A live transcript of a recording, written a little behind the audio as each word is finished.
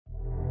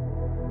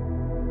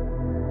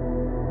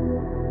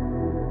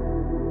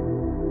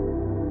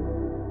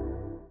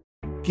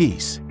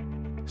GIS,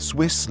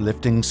 Swiss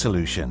Lifting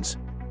Solutions.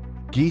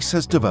 GIS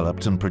has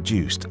developed and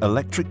produced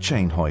electric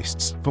chain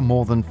hoists for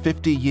more than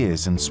 50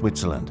 years in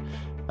Switzerland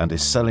and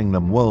is selling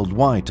them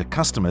worldwide to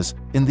customers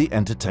in the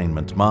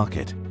entertainment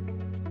market.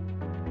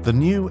 The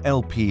new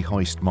LP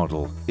hoist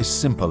model is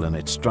simple in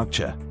its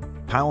structure,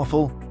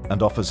 powerful,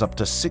 and offers up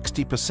to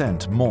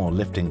 60% more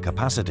lifting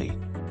capacity.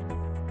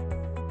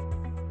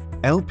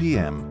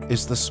 LPM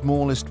is the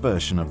smallest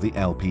version of the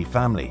LP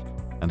family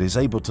and is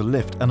able to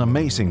lift an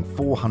amazing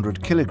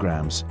 400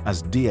 kilograms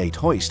as D8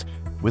 hoist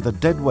with a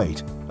dead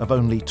weight of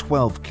only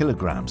 12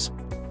 kilograms.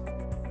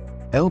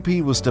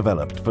 LP was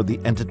developed for the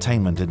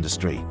entertainment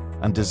industry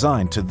and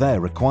designed to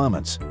their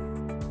requirements.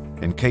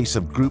 In case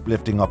of group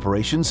lifting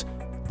operations,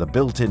 the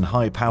built-in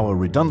high-power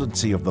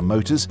redundancy of the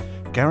motors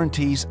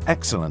guarantees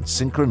excellent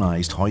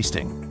synchronized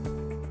hoisting.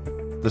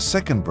 The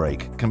second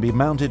brake can be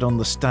mounted on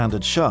the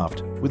standard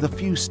shaft with a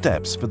few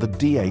steps for the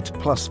D8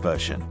 Plus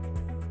version.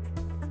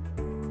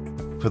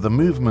 For the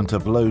movement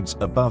of loads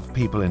above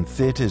people in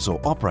theatres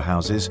or opera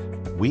houses,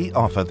 we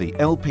offer the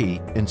LP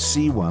in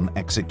C1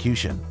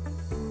 execution.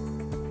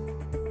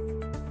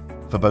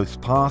 For both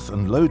path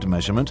and load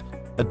measurement,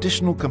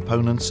 additional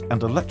components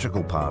and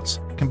electrical parts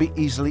can be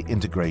easily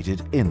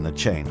integrated in the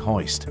chain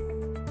hoist.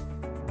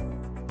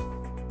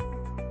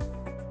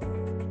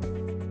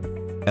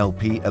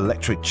 LP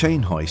electric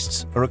chain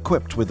hoists are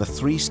equipped with a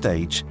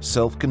 3-stage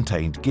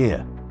self-contained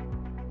gear.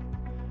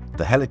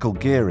 The helical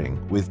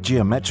gearing with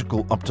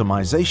geometrical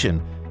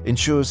optimization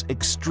ensures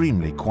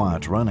extremely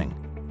quiet running.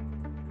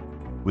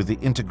 With the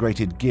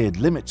integrated geared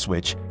limit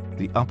switch,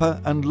 the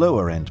upper and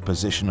lower end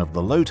position of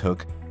the load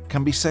hook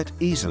can be set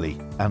easily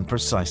and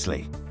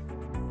precisely.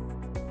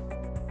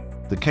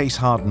 The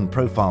case-hardened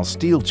profile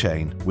steel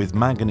chain with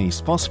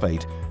manganese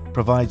phosphate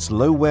provides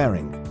low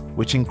wearing,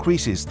 which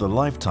increases the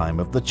lifetime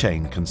of the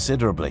chain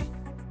considerably.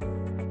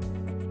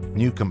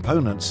 New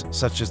components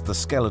such as the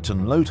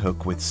skeleton load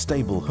hook with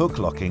stable hook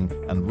locking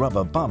and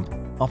rubber bump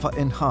offer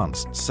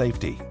enhanced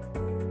safety.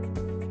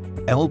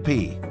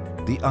 LP,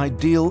 the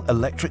ideal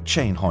electric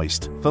chain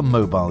hoist for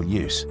mobile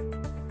use.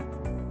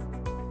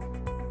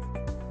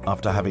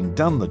 After having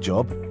done the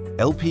job,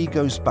 LP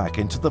goes back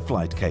into the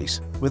flight case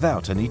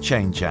without any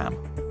chain jam.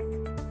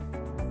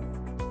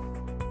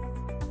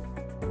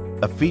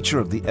 A feature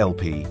of the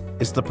LP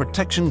is the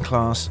protection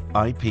class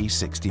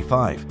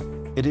IP65.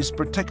 It is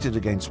protected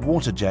against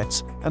water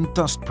jets and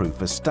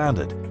dust-proof as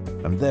standard,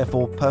 and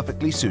therefore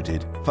perfectly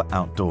suited for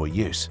outdoor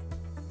use.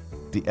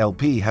 The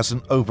LP has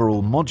an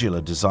overall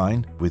modular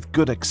design with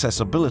good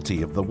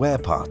accessibility of the wear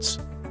parts.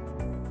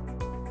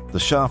 The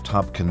shaft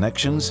hub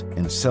connections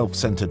in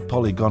self-centered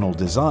polygonal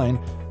design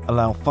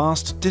allow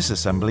fast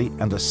disassembly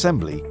and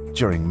assembly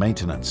during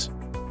maintenance.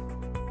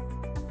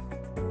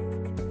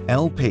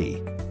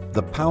 LP,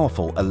 the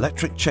powerful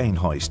electric chain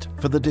hoist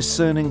for the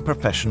discerning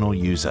professional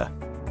user.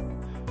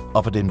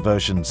 Offered in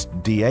versions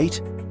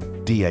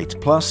D8, D8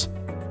 Plus,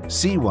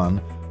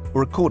 C1,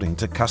 or according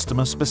to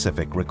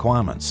customer-specific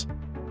requirements.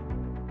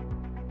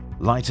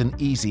 Light and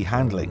easy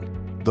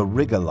handling, the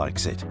rigger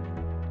likes it.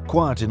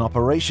 Quiet in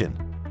operation,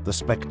 the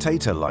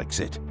spectator likes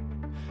it.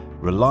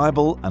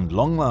 Reliable and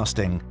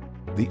long-lasting,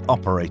 the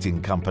operating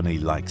company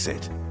likes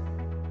it.